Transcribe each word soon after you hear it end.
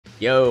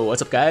Yo,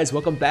 what's up guys?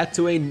 Welcome back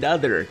to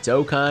another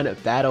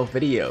Dokkan battle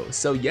video.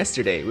 So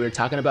yesterday we were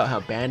talking about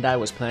how Bandai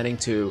was planning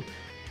to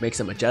make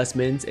some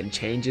adjustments and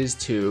changes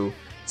to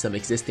some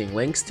existing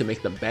links to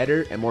make them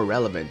better and more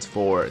relevant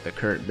for the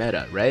current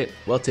meta, right?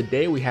 Well,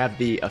 today we have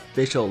the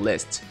official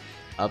list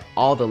of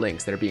all the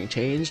links that are being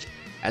changed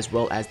as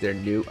well as their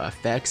new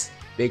effects.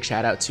 Big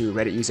shout out to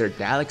Reddit user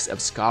Daleks of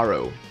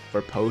Scaro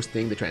for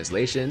posting the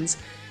translations.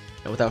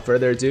 And without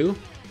further ado,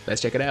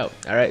 let's check it out.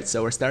 Alright,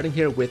 so we're starting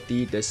here with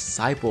the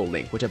Disciple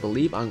link, which I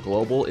believe on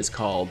global is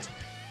called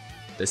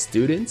the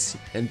Students,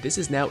 and this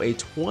is now a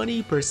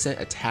 20%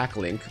 attack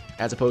link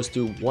as opposed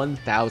to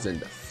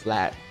 1000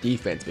 flat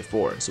defense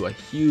before, so a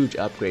huge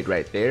upgrade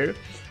right there.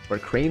 For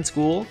Crane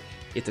School,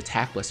 it's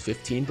attack plus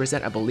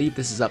 15%. I believe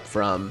this is up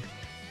from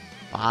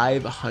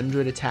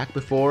 500 attack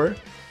before,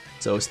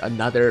 so it's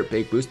another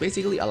big boost.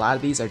 Basically, a lot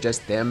of these are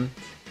just them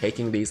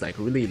taking these like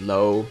really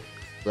low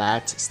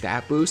flat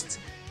stat boosts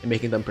and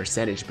making them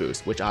percentage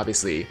boost, which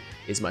obviously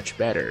is much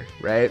better,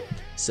 right?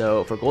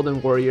 So for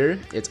Golden Warrior,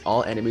 it's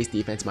all enemies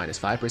defense minus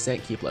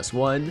 5%, key plus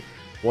 1.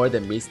 More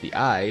Than Meets the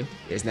Eye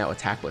is now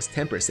attack plus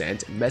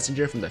 10%.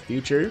 Messenger from the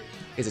Future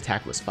is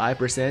attack plus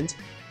 5%.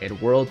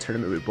 And World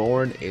Tournament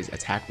Reborn is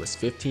attack plus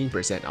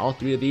 15%. All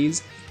three of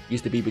these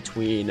used to be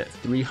between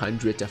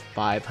 300 to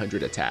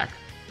 500 attack.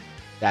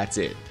 That's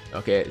it.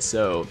 Okay,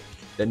 so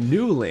the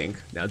new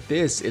link, now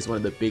this is one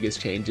of the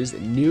biggest changes.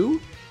 New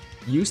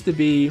used to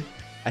be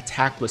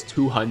attack plus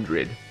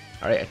 200.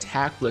 Alright,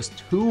 attack plus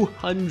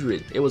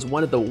 200. It was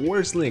one of the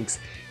worst links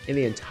in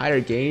the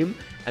entire game.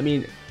 I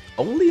mean,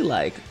 only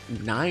like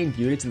 9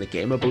 units in the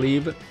game, I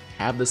believe,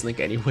 have this link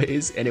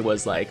anyways. And it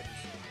was like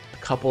a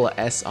couple of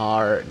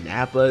SR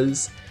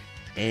Nappas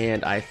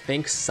and I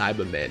think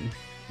Cybermen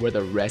were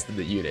the rest of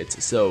the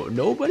units. So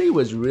nobody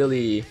was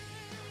really,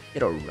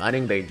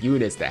 running the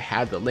units that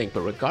had the link.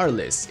 But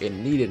regardless, it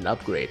needed an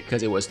upgrade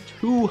because it was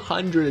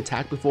 200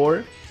 attack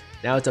before.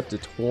 Now it's up to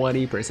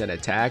 20%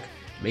 attack,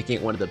 making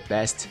it one of the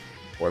best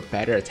or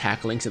better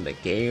attack links in the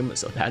game,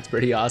 so that's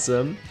pretty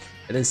awesome.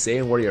 And then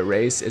Saiyan Warrior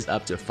Race is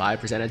up to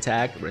 5%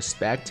 attack,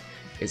 Respect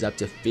is up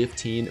to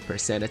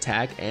 15%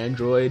 attack,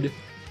 Android,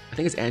 I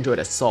think it's Android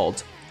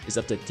Assault, is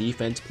up to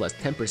defense plus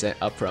 10%,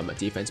 up from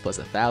defense plus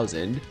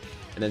 1000.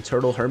 And then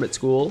Turtle Hermit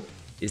School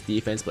is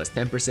defense plus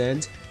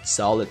 10%,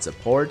 Solid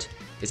Support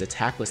is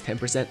attack plus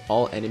 10%,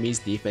 all enemies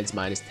defense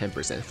minus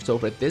 10%. So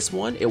for this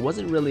one, it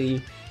wasn't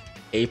really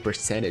a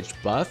percentage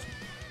buff,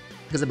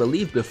 because I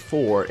believe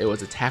before it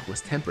was attack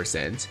plus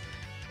 10%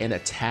 and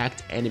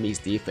attacked enemies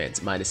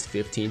defense minus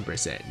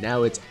 15%.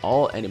 Now it's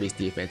all enemies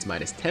defense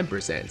minus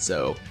 10%,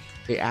 so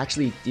they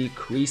actually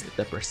decreased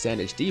the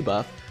percentage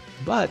debuff,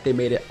 but they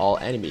made it all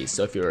enemies.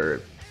 So if you're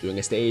doing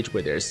a stage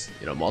where there's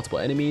multiple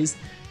enemies,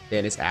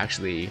 then it's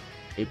actually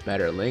a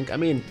better link. I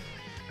mean,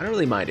 I don't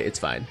really mind it, it's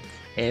fine.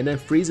 And then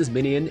Frieza's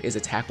Minion is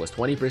attack plus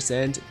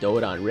 20%,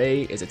 Dodan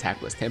Ray is attack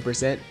plus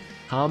 10%,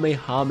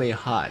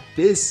 Kamehameha.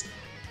 This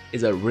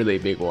is a really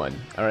big one,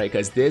 alright,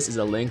 because this is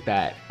a link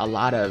that a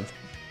lot of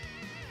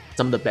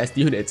some of the best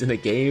units in the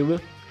game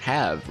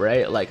have,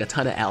 right? Like a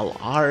ton of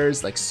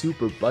LRs, like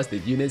super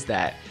busted units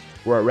that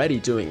were already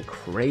doing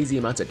crazy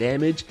amounts of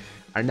damage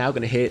are now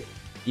going to hit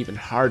even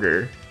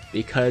harder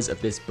because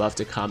of this buff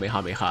to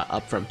Kamehameha,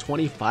 up from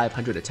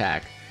 2500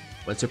 attack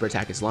when super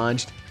attack is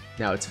launched.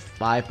 Now it's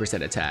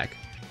 5% attack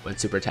when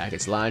super attack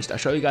is launched. I'll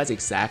show you guys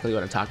exactly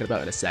what I'm talking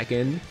about in a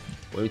second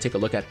when we take a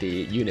look at the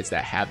units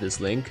that have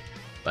this link,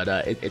 but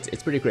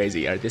it's pretty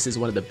crazy. This is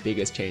one of the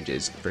biggest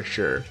changes for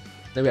sure.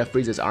 Then we have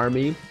Frieza's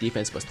Army,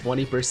 defense plus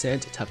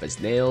 20%, Tough as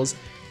Nails,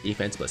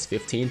 defense plus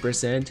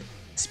 15%,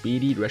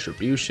 Speedy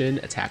Retribution,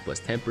 attack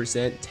plus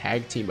 10%,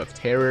 Tag Team of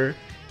Terror,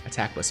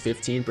 attack plus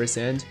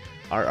 15%,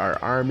 RR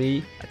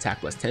Army,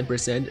 attack plus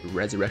 10%,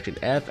 Resurrection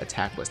F,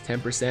 attack plus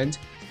 10%,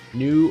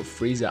 New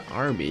Frieza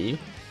Army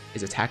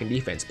is attack and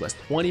defense plus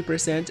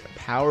 20%,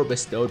 Power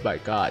Bestowed by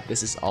God.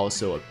 This is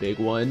also a big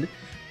one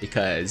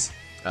because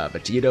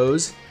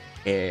Vegeto's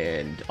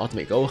and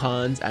Ultimate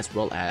Gohan's, as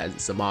well as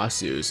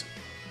Zamasu's,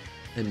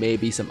 and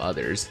maybe some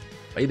others.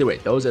 But either way,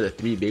 those are the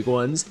 3 big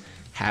ones,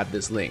 have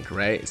this link,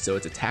 right? So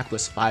it's attack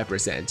plus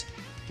 5%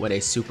 when a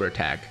super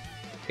attack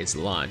is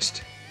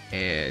launched.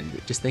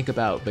 And just think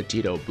about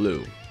Vegito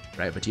Blue,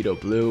 right? Vegito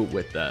Blue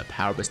with the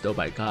Power Bestowed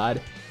by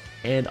God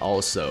and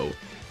also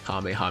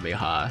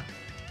Kamehameha,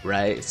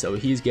 right? So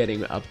he's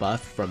getting a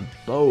buff from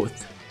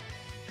both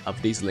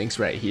of these links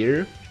right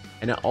here.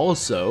 And then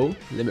also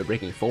Limit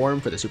Breaking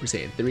Form for the Super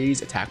Saiyan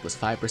 3s, attack plus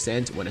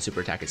 5% when a super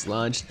attack is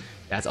launched.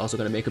 That's also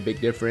going to make a big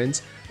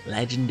difference.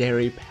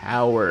 Legendary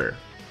Power,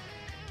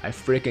 I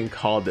freaking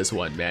called this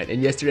one, man.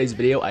 In yesterday's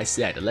video I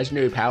said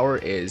Legendary Power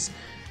is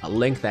a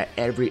link that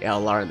every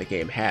LR in the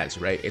game has,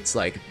 right? It's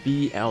like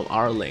the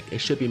LR link. It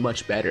should be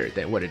much better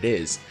than what it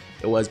is.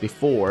 It was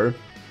before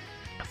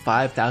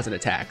 5000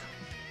 attack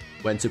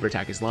when super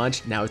attack is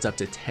launched. Now it's up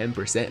to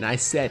 10%, and I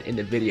said in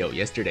the video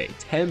yesterday,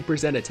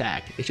 10%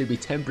 attack. It should be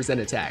 10%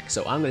 attack,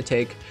 so I'm gonna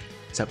take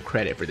some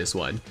credit for this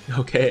one.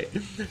 Okay,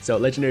 so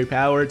Legendary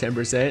Power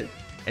 10%,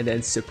 and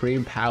then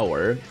Supreme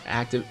Power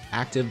active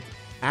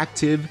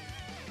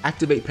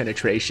activate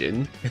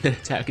penetration, and then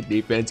attack and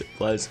defense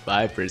plus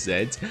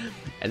 5%,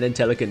 and then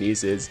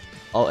telekinesis,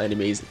 all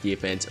enemies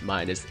defense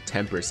minus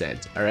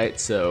 10%. Alright,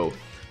 so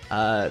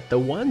the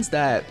ones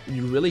that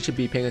you really should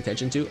be paying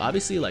attention to,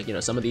 obviously, like, you know,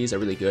 some of these are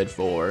really good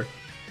for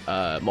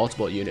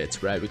multiple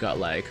units, right? We got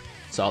like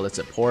solid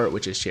support,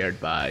 which is shared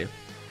by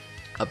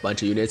a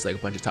bunch of units, like a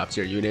bunch of top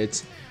tier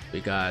units.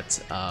 We got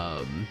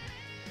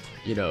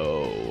you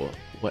know,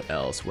 what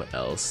else?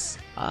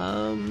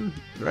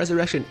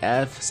 Resurrection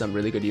F, some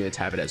really good units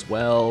have it as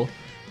well.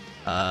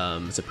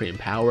 Supreme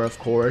Power, of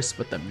course,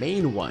 but the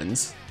main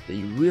ones that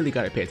you really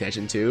gotta pay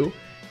attention to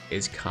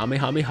is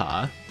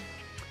Kamehameha,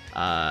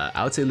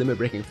 I would say Limit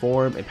Breaking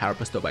Form and Power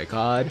Bestowed by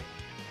God,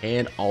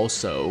 and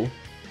also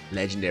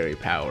Legendary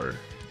Power,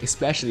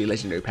 especially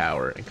Legendary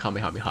Power and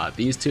Kamehameha.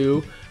 These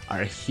two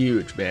are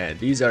huge, man.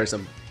 These are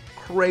some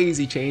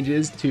crazy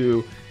changes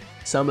to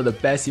some of the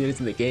best units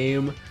in the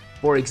game.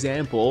 For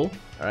example,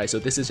 alright, so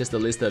this is just a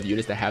list of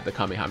units that have the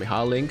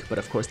Kamehameha link, but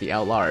of course the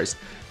LRs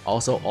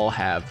also all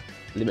have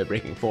Limit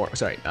Breaking Form,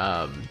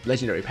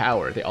 Legendary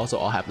Power. They also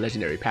all have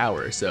Legendary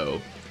Power. So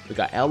we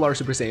got LR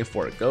Super Saiyan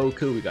 4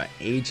 Goku, we got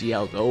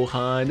AGL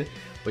Gohan,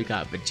 we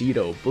got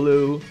Vegito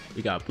Blue,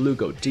 we got Blue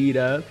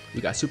Gogeta, we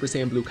got Super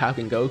Saiyan Blue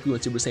Kaioken Goku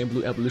and Super Saiyan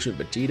Blue Evolution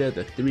Vegeta,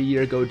 the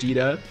 3-year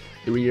Gogeta,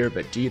 3-year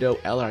Vegito,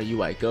 LR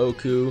UI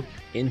Goku,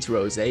 Int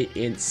Rose,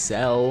 Int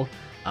Cell,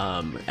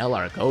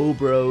 LR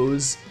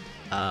Gobros.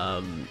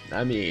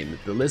 I mean,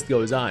 the list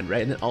goes on,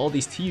 right? And then all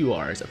these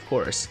TURs, of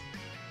course,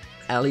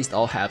 at least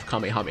all have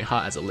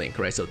Kamehameha as a link,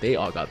 right? So they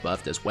all got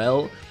buffed as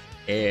well.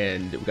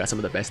 And we got some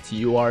of the best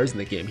TURs in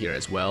the game here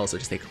as well. So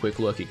just take a quick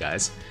look, you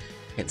guys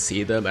can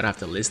see them. I don't have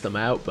to list them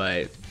out,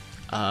 but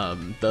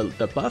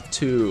the buff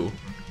to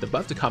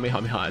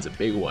Kamehameha is a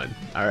big one,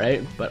 all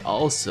right? But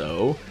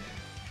also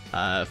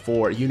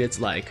for units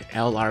like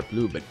LR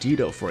Blue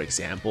Vegito, for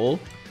example,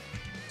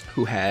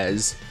 who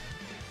has,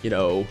 you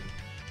know,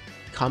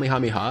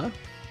 Kamehameha,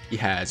 he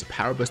has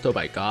Power Bestowed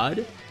by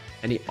God,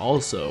 and he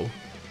also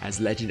has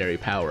Legendary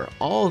Power.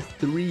 All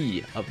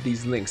three of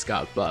these links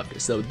got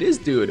buffed. So this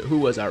dude, who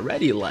was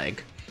already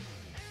like,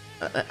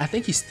 I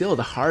think he's still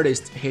the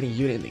hardest hitting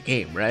unit in the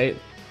game, right?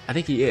 I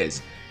think he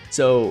is.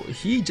 So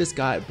he just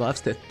got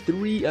buffs to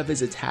 3 of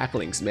his attack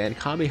links, man.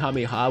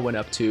 Kamehameha went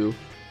up to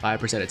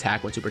 5%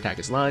 attack when super attack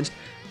is launched.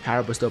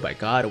 Power Bestowed by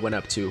God went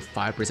up to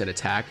 5%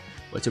 attack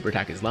when super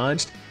attack is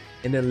launched.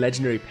 And then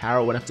Legendary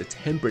Power went up to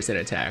 10%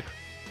 attack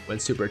when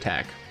super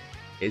attack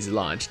is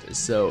launched.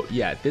 So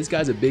yeah, this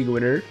guy's a big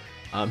winner.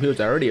 He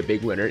was already a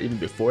big winner even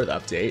before the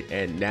update,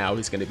 and now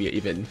he's going to be an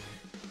even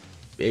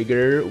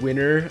bigger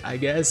winner, I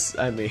guess.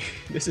 I mean,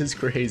 this is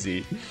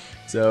crazy.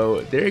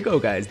 So there you go,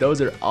 guys.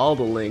 Those are all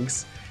the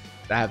links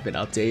that have been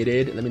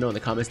updated. Let me know in the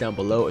comments down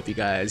below if you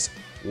guys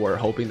were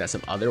hoping that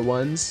some other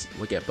ones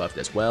would get buffed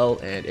as well,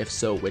 and if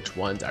so, which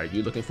ones are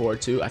you looking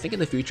forward to? I think in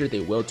the future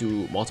they will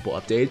do multiple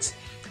updates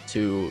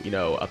to, you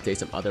know, update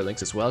some other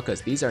links as well,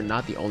 because these are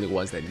not the only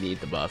ones that need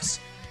the buffs.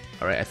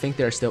 All right, I think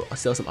there are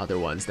still some other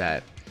ones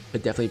that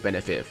could definitely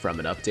benefit from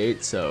an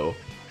update, so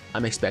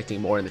I'm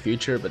expecting more in the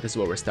future, but this is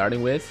what we're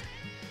starting with,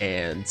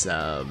 and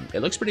it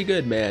looks pretty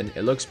good, man.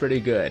 It looks pretty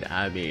good.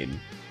 I mean,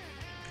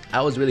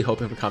 I was really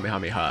hoping for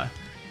Kamehameha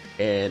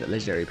and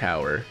Legendary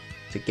Power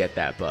to get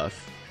that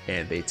buff,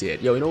 and they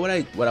did. Yo, you know what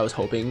I was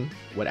hoping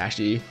would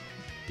actually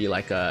be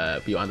like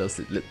be on this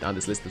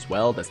list as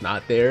well? That's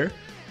not there.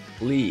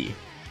 Flea.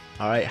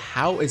 All right,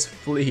 how is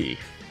Flea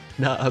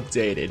not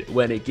updated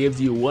when it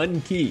gives you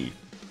 1 key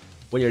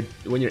when your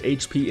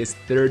HP is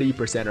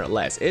 30% or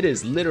less? It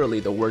is literally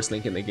the worst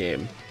link in the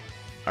game.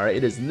 All right,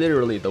 it is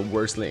literally the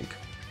worst link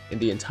in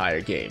the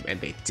entire game,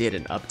 and they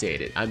didn't update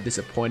it. I'm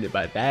disappointed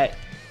by that.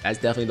 That's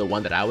definitely the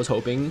one that I was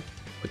hoping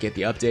would get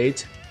the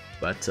update,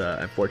 but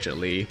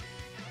unfortunately,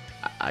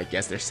 I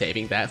guess they're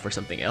saving that for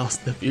something else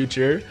in the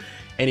future.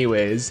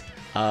 Anyways,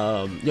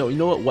 yo, you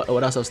know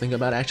what else I was thinking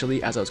about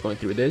actually as I was going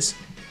through this?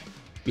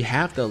 We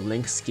have the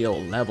link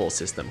skill level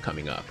system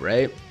coming up,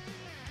 right?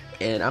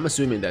 And I'm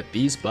assuming that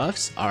these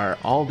buffs are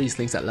all these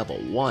links at level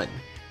 1.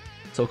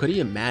 So could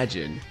you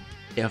imagine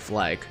if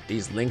like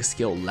these link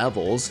skill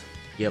levels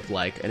give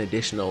like an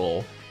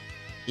additional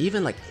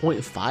even like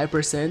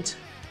 0.5%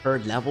 per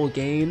level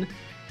gain?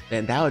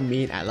 Then that would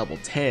mean at level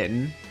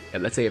 10,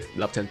 and let's say if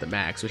level 10 is the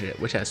max,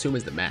 which I assume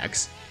is the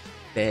max,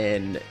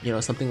 then, you know,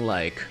 something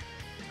like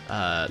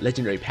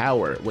Legendary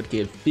Power would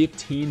give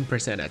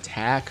 15%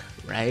 attack,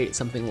 right?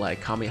 Something like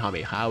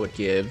Kamehameha would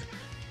give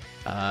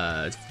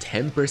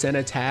 10%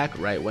 attack,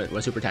 right?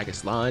 When super attack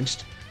is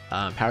launched.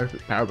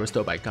 Power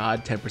Bestowed by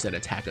God, 10%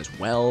 attack as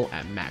well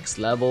at max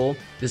level.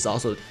 This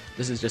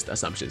is just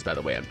assumptions, by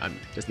the way. I'm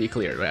just be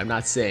clear, right? I'm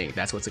not saying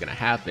that's what's gonna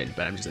happen,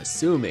 but I'm just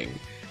assuming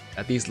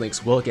that these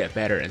links will get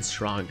better and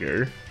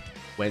stronger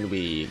when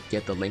we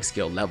get the link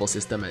skill level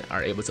system and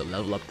are able to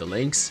level up the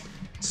links.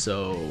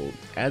 So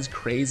as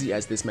crazy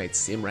as this might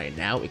seem right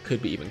now, it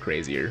could be even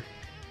crazier.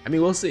 I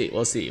mean, we'll see.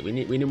 We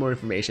need more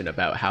information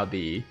about how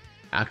the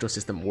actual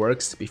system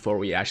works before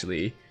we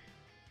actually,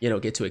 you know,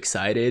 get too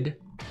excited.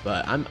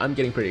 But I'm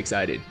getting pretty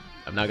excited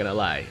I'm not gonna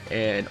lie.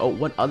 And oh,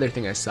 one other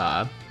thing I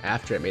saw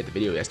after I made the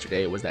video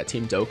yesterday was that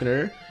Team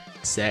Dokkaner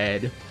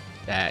said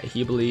that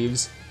he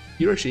believes,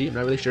 he or she, I'm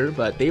not really sure,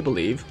 but they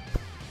believe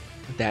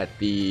that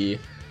the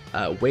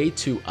way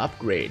to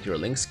upgrade your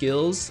link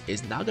skills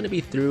is not going to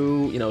be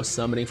through, you know,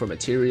 summoning for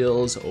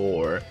materials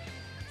or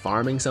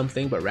farming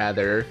something, but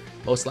rather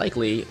most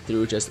likely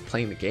through just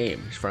playing the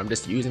game, from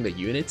just using the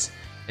units,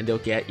 and they'll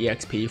get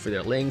EXP for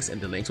their links,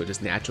 and the links will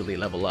just naturally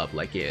level up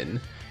like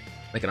in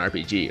like an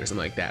RPG or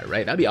something like that,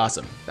 right? That'd be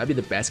awesome. That'd be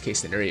the best case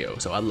scenario.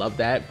 So I love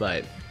that,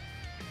 but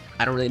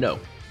I don't really know,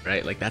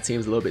 right? Like that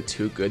seems a little bit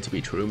too good to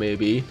be true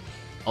maybe.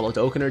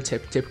 Although Dokkaner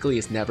typically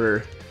is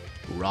never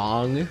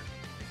wrong,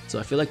 so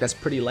I feel like that's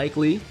pretty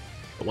likely.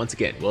 But once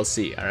again, we'll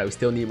see. All right, we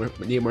still need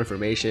more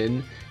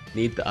information.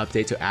 Need the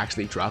update to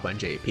actually drop on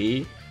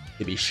JP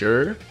to be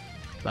sure.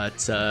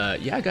 But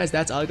yeah, guys,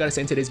 that's all I gotta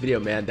say in today's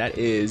video, man. That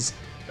is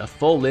the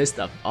full list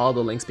of all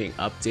the links being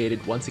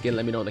updated. Once again,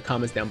 let me know in the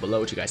comments down below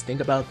what you guys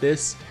think about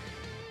this.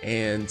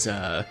 And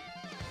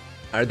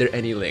are there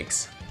any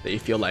links that you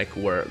feel like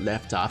were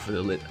left off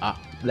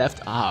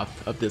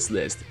of this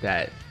list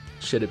that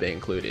should have been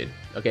included?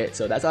 Okay,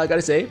 so that's all I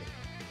gotta say.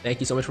 Thank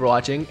you so much for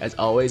watching. As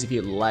always, if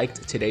you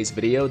liked today's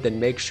video, then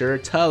make sure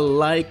to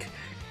like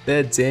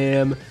the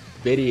damn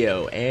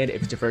video. And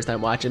if it's your first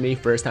time watching me,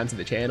 first time to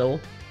the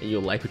channel, and you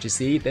like what you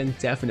see, then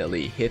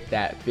definitely hit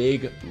that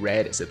big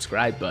red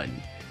subscribe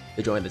button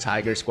to join the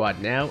Tiger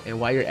Squad now. And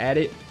while you're at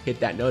it,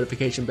 hit that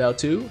notification bell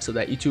too, so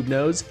that YouTube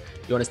knows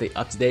you want to stay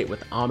up to date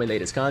with all my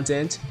latest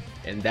content.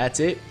 And that's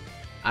it.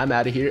 I'm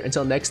out of here.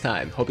 Until next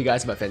time, hope you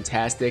guys have a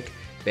fantastic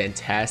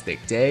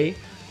day.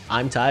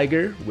 I'm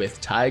Tiger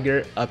with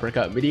Tiger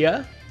Uppercut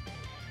Media,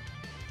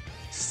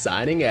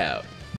 signing out.